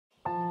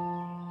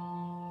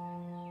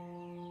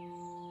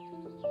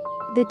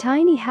The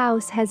tiny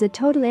house has a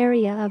total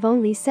area of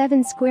only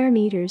 7 square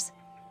meters.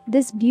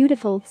 This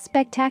beautiful,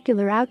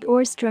 spectacular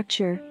outdoor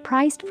structure,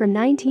 priced for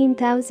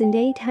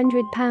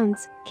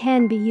 £19,800,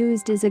 can be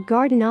used as a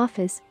garden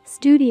office,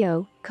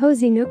 studio,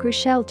 cozy nook or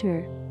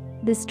shelter.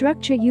 The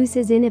structure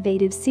uses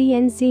innovative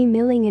CNC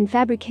milling and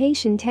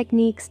fabrication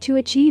techniques to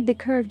achieve the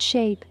curved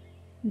shape.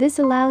 This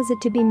allows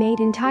it to be made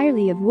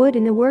entirely of wood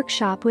in a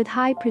workshop with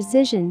high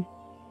precision.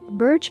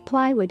 Birch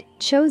plywood,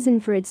 chosen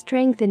for its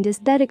strength and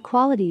aesthetic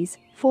qualities,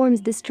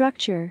 forms the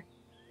structure.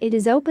 It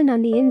is open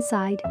on the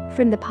inside,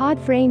 from the pod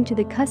frame to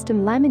the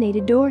custom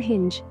laminated door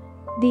hinge.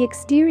 The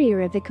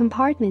exterior of the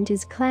compartment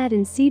is clad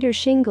in cedar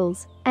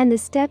shingles, and the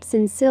steps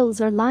and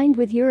sills are lined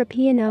with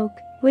European oak,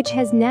 which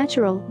has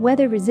natural,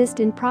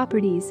 weather-resistant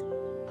properties.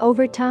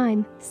 Over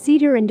time,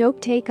 cedar and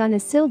oak take on a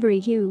silvery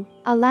hue,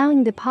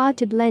 allowing the pod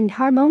to blend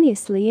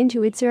harmoniously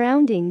into its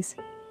surroundings.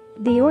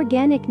 The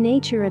organic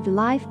nature of the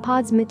Life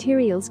Pod's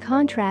materials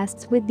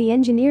contrasts with the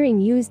engineering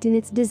used in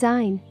its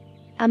design.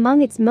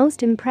 Among its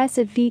most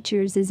impressive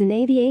features is an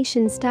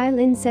aviation-style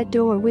inset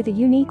door with a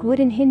unique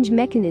wooden hinge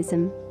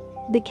mechanism.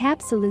 The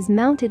capsule is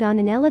mounted on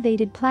an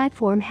elevated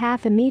platform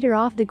half a meter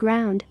off the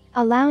ground,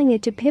 allowing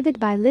it to pivot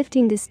by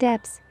lifting the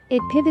steps.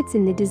 It pivots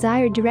in the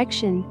desired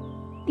direction.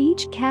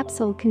 Each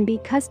capsule can be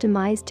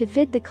customized to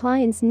fit the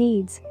client's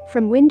needs,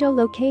 from window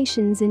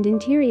locations and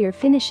interior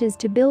finishes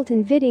to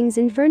built-in fittings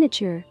and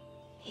furniture.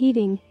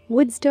 Heating,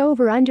 wood stove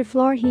or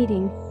underfloor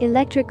heating,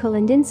 electrical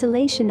and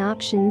insulation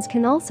options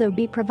can also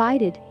be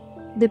provided.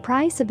 The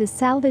price of the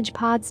salvage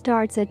pod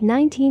starts at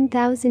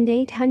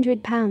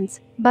 £19,800,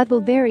 but will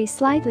vary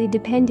slightly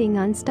depending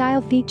on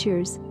style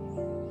features.